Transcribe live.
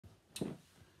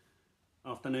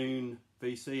Afternoon,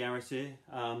 VC, Aris here.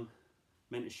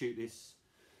 Meant to shoot this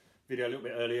video a little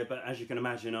bit earlier, but as you can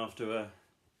imagine, after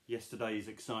yesterday's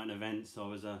exciting events, I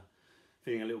was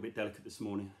feeling a little bit delicate this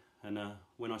morning. And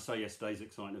when I say yesterday's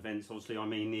exciting events, obviously I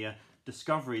mean the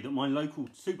discovery that my local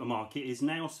supermarket is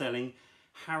now selling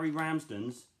Harry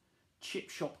Ramsden's chip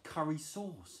shop curry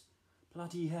sauce.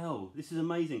 Bloody hell, this is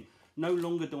amazing. No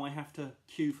longer do I have to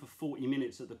queue for 40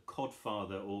 minutes at the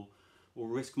Codfather or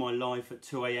risk my life at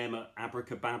 2 AM at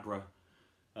Abracababra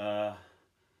to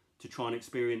try and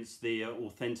experience the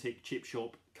authentic chip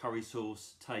shop curry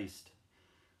sauce taste.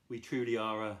 We truly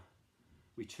are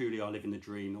living the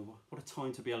dream. What a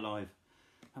time to be alive.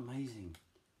 Amazing.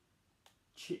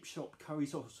 Chip shop curry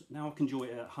sauce. Now I can enjoy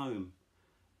it at home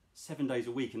 7 days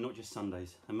a week and not just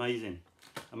Sundays. Amazing.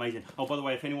 Amazing. Oh, by the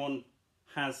way, if anyone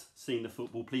has seen the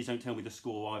football, please don't tell me the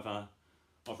score.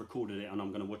 I've recorded it and I'm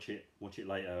going to watch it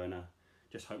later, and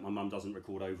just hope my mum doesn't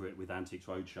record over it with Antiques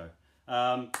Roadshow.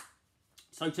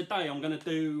 So today I'm going to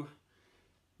do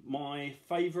my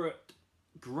favourite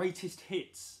greatest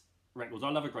hits records. I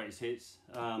love a greatest hits.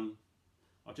 I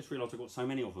just realised I've got so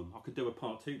many of them. I could do a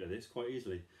part 2 to this quite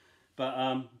easily.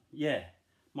 But yeah,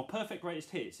 my perfect greatest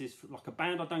hits is like a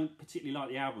band I don't particularly like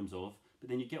the albums of, but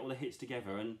then you get all the hits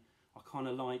together and I kind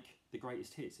of like the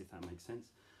greatest hits, if that makes sense.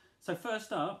 So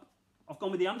first up, I've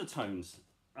gone with the Undertones,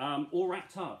 All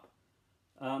Wrapped Up.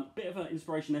 Bit of an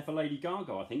inspiration there for Lady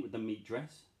Gaga, I think, with the meat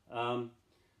dress.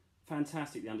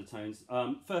 Fantastic, the Undertones.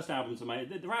 First albums are made.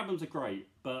 Their albums are great,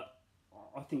 but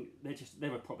I think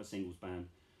they're a proper singles band,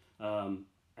 and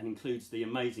includes the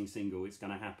amazing single "It's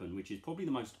Gonna Happen," which is probably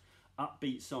the most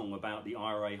upbeat song about the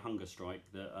IRA hunger strike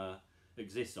that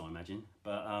exists, I imagine.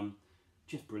 But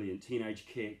just brilliant. Teenage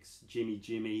Kicks, Jimmy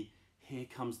Jimmy, Here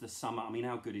Comes the Summer. I mean,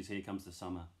 how good is Here Comes the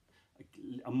Summer?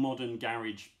 A modern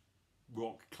garage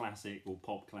rock classic or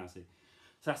pop classic.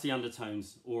 So that's the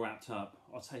Undertones, All Wrapped Up.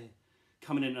 I'll say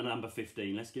coming in at number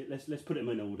 15. Let's put them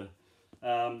in order.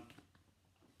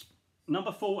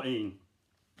 Number 14,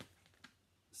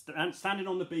 Standing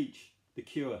on the Beach, The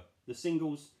Cure. The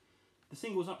singles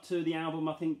up to the album,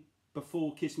 I think,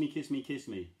 before Kiss Me, Kiss Me, Kiss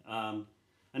Me. And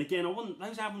again,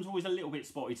 those albums were always a little bit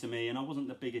spotty to me, and I wasn't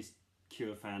the biggest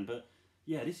Cure fan, but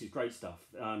yeah, this is great stuff.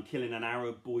 Killing an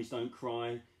Arab, Boys Don't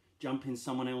Cry, Jump in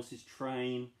Someone Else's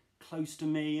Train, Close to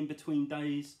Me, In Between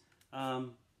Days.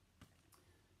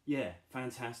 Yeah,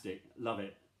 fantastic. Love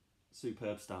it.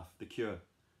 Superb stuff. The Cure,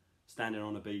 Standing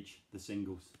on the Beach, the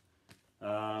singles.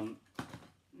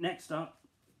 Next up,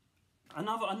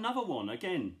 another one.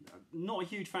 Again, not a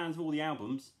huge fan of all the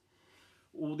albums.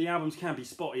 All the albums can be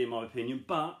spotty in my opinion,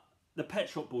 but the Pet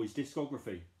Shop Boys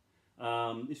discography.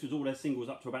 This was all their singles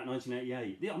up to about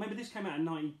 1988. I remember this came out in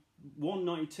 91,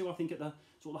 92, I think, at the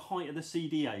sort of the height of the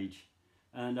CD age.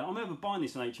 And I remember buying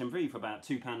this on HMV for about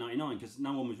 £2.99 because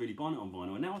no one was really buying it on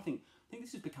vinyl. And now I think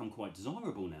this has become quite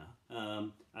desirable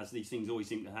now, as these things always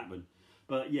seem to happen.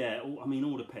 But yeah, I mean,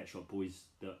 all the Pet Shop Boys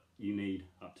that you need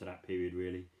up to that period,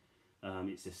 really.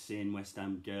 It's a Sin, West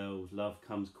Ham Girls, Love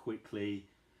Comes Quickly,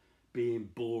 Being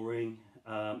Boring,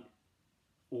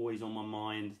 Always on My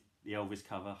Mind, the Elvis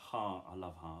cover, Heart, I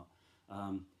love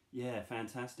Heart. Yeah,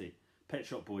 fantastic. Pet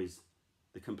Shop Boys,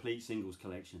 the complete singles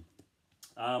collection.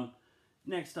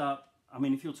 Next up, I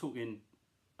mean, if you're talking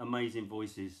amazing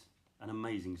voices and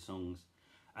amazing songs,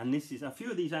 and this is a few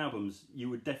of these albums you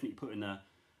would definitely put in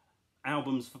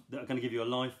albums that are going to give you a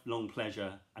lifelong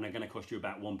pleasure and are going to cost you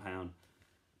about £1.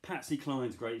 Patsy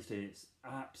Cline's greatest hits,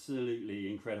 absolutely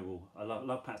incredible. I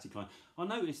love Patsy Cline. I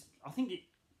noticed, I think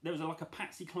there was like a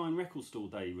Patsy Cline record store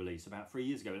day release about 3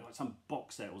 years ago, like some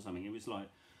box set or something. It was like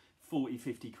 40,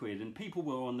 50 quid, and people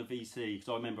were on the VC, because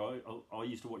I remember I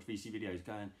used to watch VC videos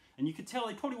going, and you could tell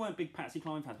they probably weren't big Patsy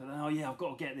Cline fans, but oh yeah, I've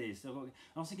got to get this. And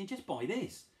I was thinking, just buy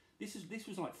this. This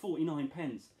was like 49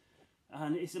 pence,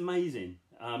 and it's amazing.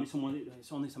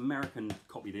 It's on this American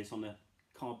copy of this on the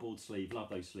cardboard sleeve. Love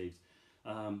those sleeves.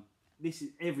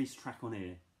 Every track on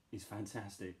here is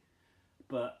fantastic,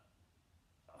 but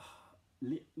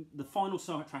the final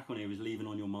track on here is Leaving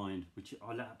on Your Mind, which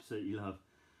I absolutely love.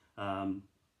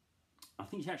 I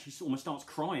think she actually almost starts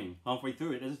crying halfway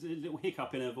through it. There's a little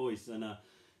hiccup in her voice, and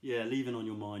yeah, Leaving on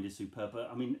Your Mind is superb. But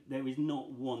I mean, there is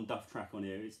not one duff track on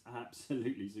here. It's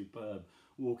absolutely superb.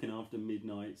 Walking After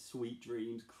Midnight, Sweet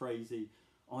Dreams, Crazy,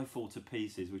 I Fall to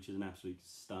Pieces, which is an absolute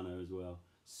stunner as well.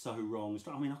 So Wrong.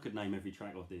 I mean, I could name every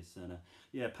track of this. And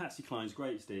yeah, Patsy Cline's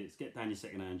greatest hits. Get down your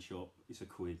second-hand shop. It's a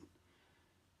quid.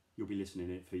 You'll be listening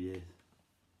to it for years.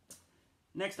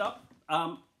 Next up,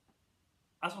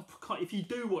 if you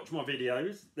do watch my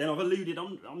videos, then I've alluded,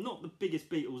 I'm not the biggest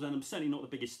Beatles, and I'm certainly not the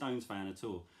biggest Stones fan at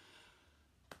all.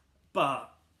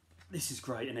 But This is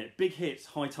great, isn't it? Big hits,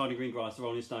 High Tide and Greengrass, The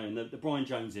Rolling Stone, the Brian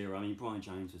Jones era. I mean, Brian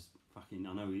Jones was fucking,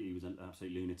 I know he was an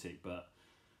absolute lunatic, but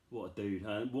what a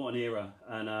dude, what an era,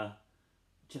 and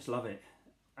just love it.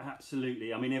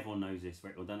 Absolutely. I mean, everyone knows this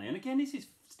record, don't they? And again, this is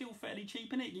still fairly cheap,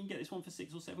 isn't it? You can get this one for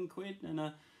 £6 or £7, and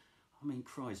I mean,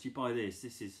 Christ, you buy this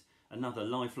is another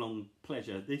lifelong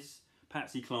pleasure. This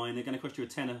Patsy Cline, they're going to cost you a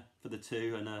tenner for the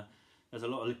two, and there's a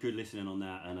lot of good listening on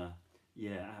that, and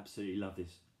yeah, absolutely love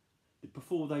this.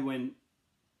 Before they went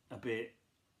a bit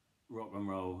rock and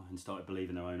roll and started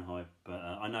believing their own hype, but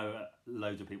I know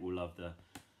loads of people love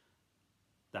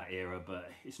that era, but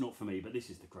it's not for me. But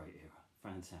this is the great era,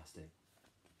 fantastic.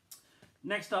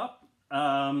 Next up,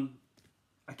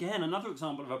 again, another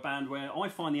example of a band where I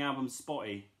find the album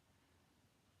spotty.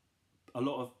 A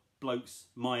lot of blokes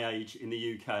my age in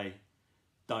the UK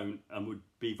don't, and would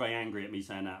be very angry at me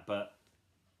saying that, but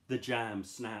The Jam,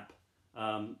 Snap.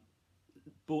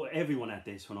 But everyone had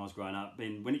this when I was growing up.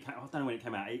 When it came, I don't know when it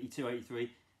came out, 82,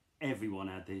 83, everyone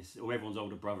had this, or everyone's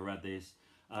older brother had this.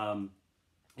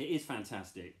 It is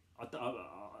fantastic. I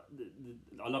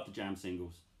love the Jam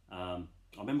singles. I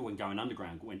remember when Going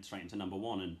Underground went straight into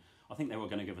 #1, and I think they were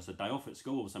going to give us a day off at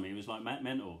school or something. It was like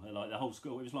mental, like the whole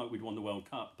school. It was like we'd won the World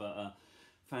Cup, but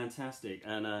fantastic.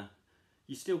 And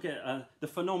you still get the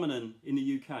phenomenon in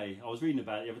the UK. I was reading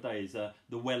about it the other day. Is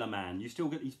the Weller Man. You still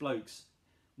get these blokes,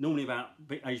 normally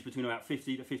aged between about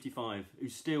 50 to 55, who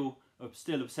still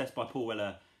obsessed by Paul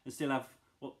Weller and still have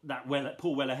that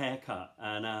Paul Weller haircut.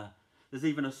 And there's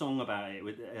even a song about it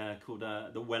with called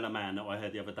The Weller Man that I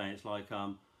heard the other day. It's like,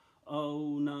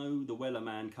 oh no, the Weller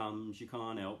Man comes, you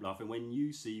can't help laughing when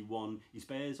you see one. He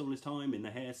spares all his time in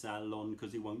the hair salon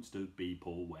because he wants to be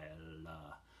Paul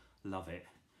Weller. Love it.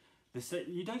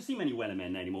 You don't see many Weller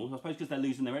men anymore, I suppose because they're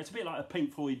losing their hair. It's a bit like a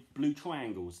Pink Floyd Blue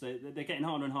Triangles. They're getting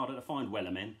harder and harder to find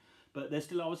Weller men. But there's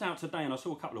still, I was out today and I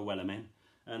saw a couple of Weller men.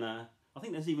 And I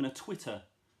think there's even a Twitter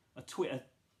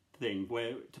thing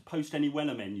where to post any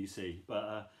Weller men you see.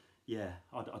 But yeah,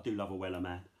 I do love a Weller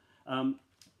man.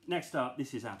 Next up,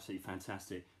 this is absolutely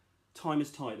fantastic. Time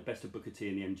Is Tight, the best of Booker T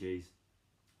and the MGs.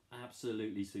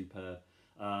 Absolutely superb.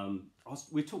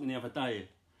 We were talking the other day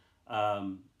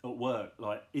at work,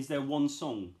 like, is there one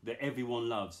song that everyone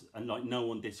loves and like no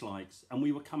one dislikes? And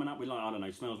we were coming up with, like, I don't know,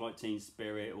 Smells Like Teen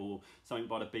Spirit or something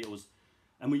by the Beatles.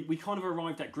 And we kind of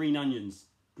arrived at Green Onions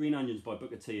by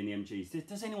Booker T and the MGs.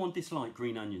 Does anyone dislike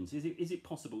Green Onions? Is it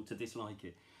possible to dislike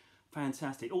it?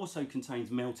 Fantastic. It also contains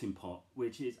Melting Pot,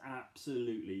 which is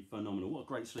absolutely phenomenal. What a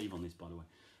great sleeve on this, by the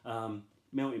way.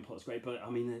 Melting Pot's great, but I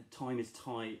mean, Time Is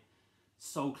Tight,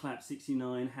 Soul Clap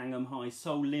 69, Hang 'em High,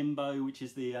 Soul Limbo, which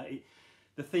is the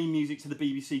theme music to the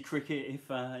BBC cricket. If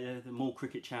the more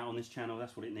cricket chat on this channel,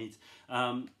 that's what it needs.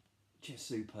 Just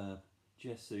superb,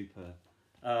 just superb.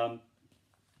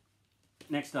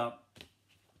 Next up,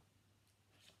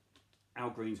 Al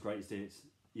Green's Greatest Hits.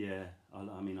 Yeah,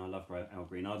 I mean, I love Al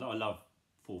Green. I love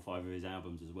 4 or 5 of his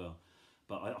albums as well.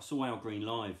 But I saw Al Green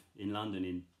live in London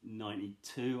in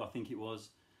 '92, I think it was.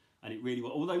 And it really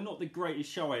was, although not the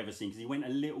greatest show I ever seen, because he went a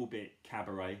little bit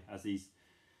cabaret, as these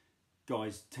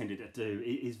guys tended to do.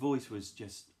 His voice was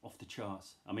just off the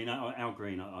charts. I mean, Al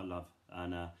Green, I love.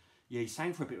 And yeah, he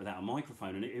sang for a bit without a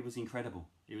microphone, and it was incredible.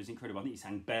 It was incredible. I think he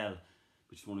sang Belle,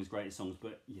 which is one of his greatest songs.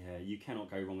 But yeah, you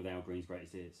cannot go wrong with Al Green's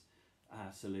Greatest Hits.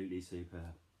 Absolutely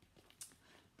superb.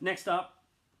 Next up,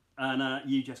 and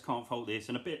you just can't fault this,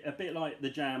 and a bit like the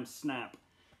Jam, Snap.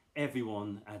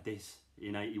 Everyone had this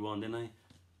in '81, didn't they?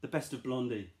 The Best of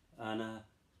Blondie, and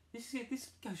this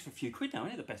goes for a few quid now,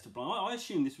 isn't it? The Best of Blondie. I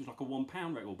assumed this was like a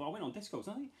 £1 record, but I went on Discogs.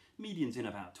 I think median's in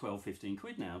about 12, 15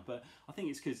 quid now. But I think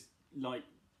it's because, like,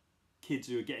 kids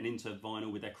who are getting into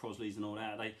vinyl with their Crosleys and all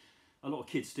that, a lot of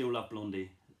kids still love Blondie.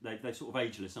 They're sort of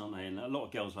ageless, aren't they? And a lot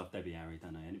of girls love Debbie Harry,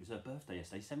 don't they? And it was her birthday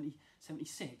yesterday,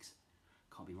 76.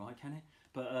 Can't be right, can it?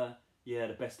 But yeah,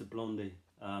 The Best of Blondie.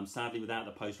 Sadly, without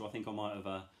the poster, I think I might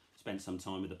have spent some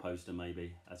time with the poster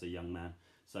maybe as a young man.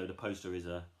 So the poster is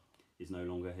no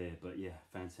longer here. But yeah,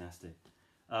 fantastic.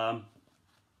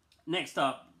 Next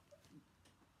up,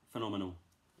 phenomenal.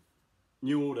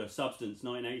 New Order, Substance,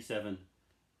 1987.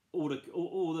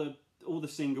 All the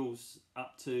singles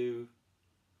up to,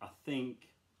 I think,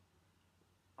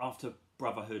 after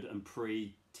Brotherhood and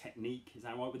Technique, is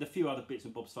that right? With a few other bits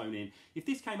and bobs thrown in. If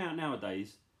this came out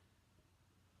nowadays,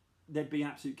 there'd be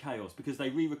absolute chaos because they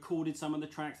re-recorded some of the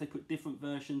tracks, they put different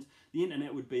versions. The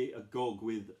internet would be agog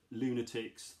with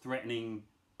lunatics threatening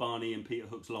Barney and Peter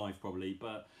Hook's life probably,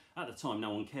 but at the time no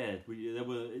one cared. Maybe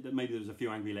there was a few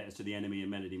angry letters to the Enemy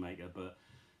and Melody Maker, but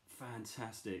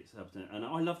fantastic. And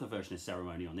I love the version of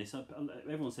Ceremony on this.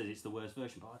 Everyone says it's the worst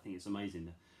version, but I think it's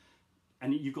amazing.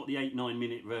 and you've got the 8-9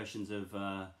 minute versions of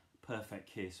Perfect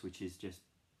Kiss, which is just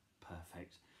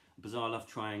perfect. Bizarre Love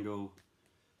Triangle,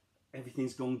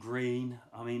 Everything's Gone Green.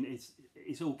 I mean,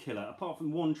 it's all killer, apart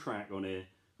from one track on here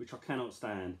which I cannot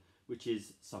stand, which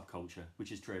is Subculture,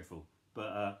 which is dreadful.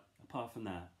 But apart from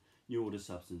that, New Order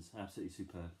Substance, absolutely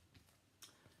superb.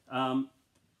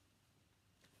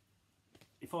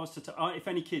 If I was to, if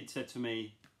any kid said to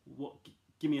me, "What?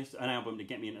 Give me an album to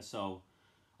get me into soul,"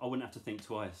 I wouldn't have to think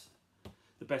twice.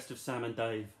 The Best of Sam and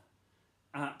Dave,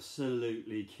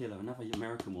 absolutely killer. Another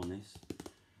American one.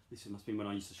 This must be when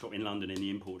I used to shop in London in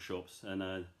the import shops,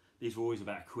 and these were always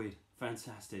about £1.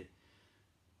 Fantastic,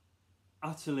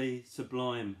 utterly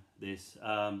sublime. This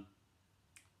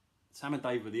Sam and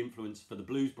Dave were the influence for the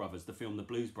Blues Brothers, the film The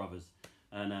Blues Brothers,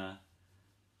 and I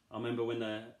remember when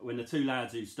the two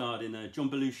lads who starred in John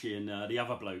Belushi and the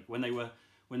other bloke, when they were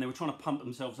trying to pump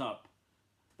themselves up,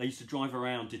 they used to drive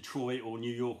around Detroit or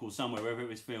New York or somewhere, wherever it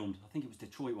was filmed. I think it was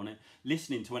Detroit, wasn't it?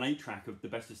 Listening to an 8-track of The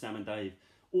Best of Sam and Dave.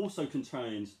 Also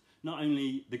contains not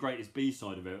only the greatest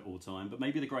B-side of it all time, but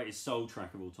maybe the greatest soul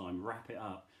track of all time, Wrap It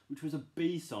Up, which was a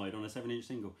B-side on a 7-inch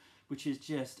single, which is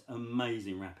just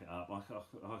amazing. Wrap It Up.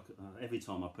 Every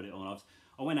time I put it on,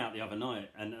 I went out the other night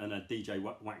and a DJ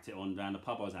whacked it on down the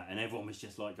pub I was at, and everyone was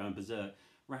just like going berserk.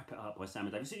 Wrap It Up by Sam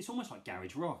and Dave. It's almost like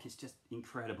garage rock. It's just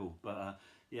incredible. But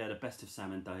yeah, The Best of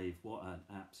Sam and Dave. What an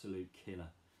absolute killer.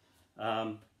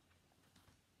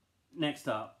 Next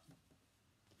up,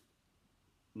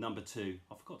 number 2.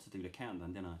 I forgot to do the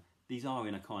countdown, didn't I? These are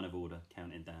in a kind of order,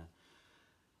 counting down.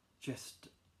 Just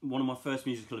one of my first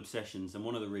musical obsessions, and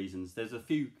one of the reasons. There's a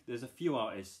few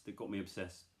artists that got me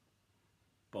obsessed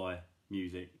by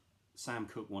music. Sam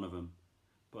Cooke, one of them,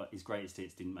 but his greatest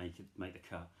hits didn't make the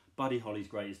cut. Buddy Holly's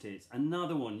greatest hits,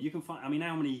 another one. You can find. I mean,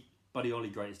 how many Buddy Holly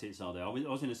greatest hits are there? I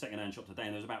was in a second-hand shop today,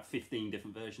 and there was about 15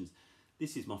 different versions.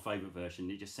 This is my favourite version.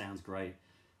 It just sounds great.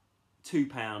 £2,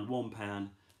 £1,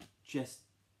 just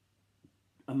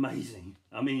amazing.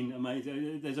 I mean,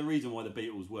 amazing. There's a reason why the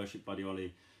Beatles worship Buddy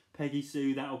Holly. Peggy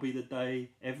Sue, That'll Be the Day,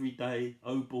 Every Day,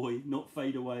 Oh Boy, Not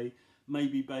Fade Away,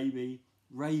 Maybe Baby,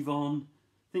 Rave On,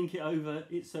 Think It Over,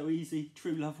 It's So Easy,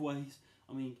 True Love Ways.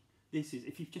 I mean, this is,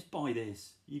 if you just buy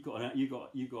this, you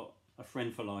got a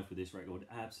friend for life with this record.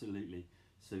 Absolutely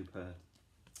superb.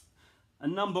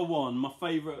 And number 1, my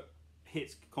favourite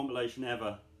hits compilation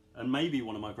ever, and maybe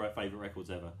one of my great favourite records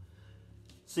ever,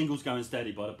 Singles Going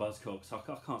Steady by the Buzzcocks. I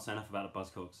can't say enough about the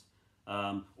Buzzcocks.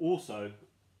 Also,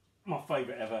 my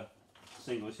favourite ever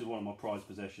single. This is one of my prized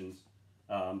possessions.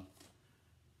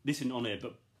 This isn't on here,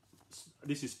 but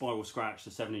this is Spiral Scratch,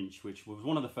 the 7-inch, which was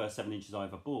one of the first 7-inches I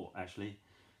ever bought, actually,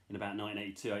 in about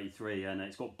 1982-83, and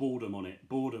it's got Boredom on it.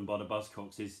 Boredom by the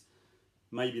Buzzcocks is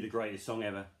maybe the greatest song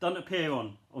ever. Doesn't appear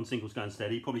on Singles Going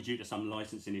Steady, probably due to some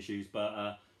licensing issues,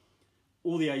 but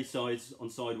all the A-sides on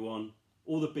side 1,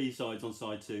 all the B-sides on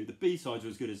side 2. The B-sides were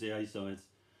as good as the A-sides.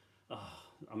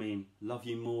 I mean, Love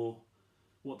You More,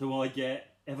 What Do I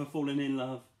Get, Ever Falling in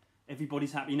Love,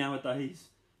 Everybody's Happy Nowadays,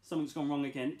 Something's Gone Wrong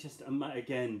Again. Just,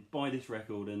 again, buy this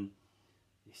record and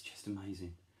it's just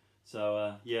amazing.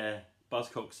 So, yeah,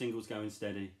 Buzzcocks, Singles Going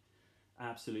Steady,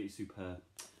 absolutely superb.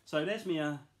 So there's me,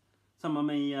 some of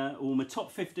me, all my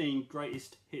top 15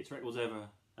 greatest hits records ever,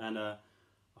 and I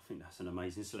think that's an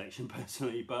amazing selection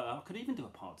personally, but I could even do a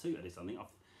part 2 of this. I think,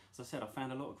 as I said, I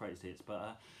found a lot of greatest hits,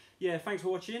 but yeah, thanks for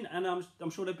watching, and I'm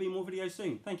sure there'll be more videos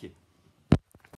soon. Thank you.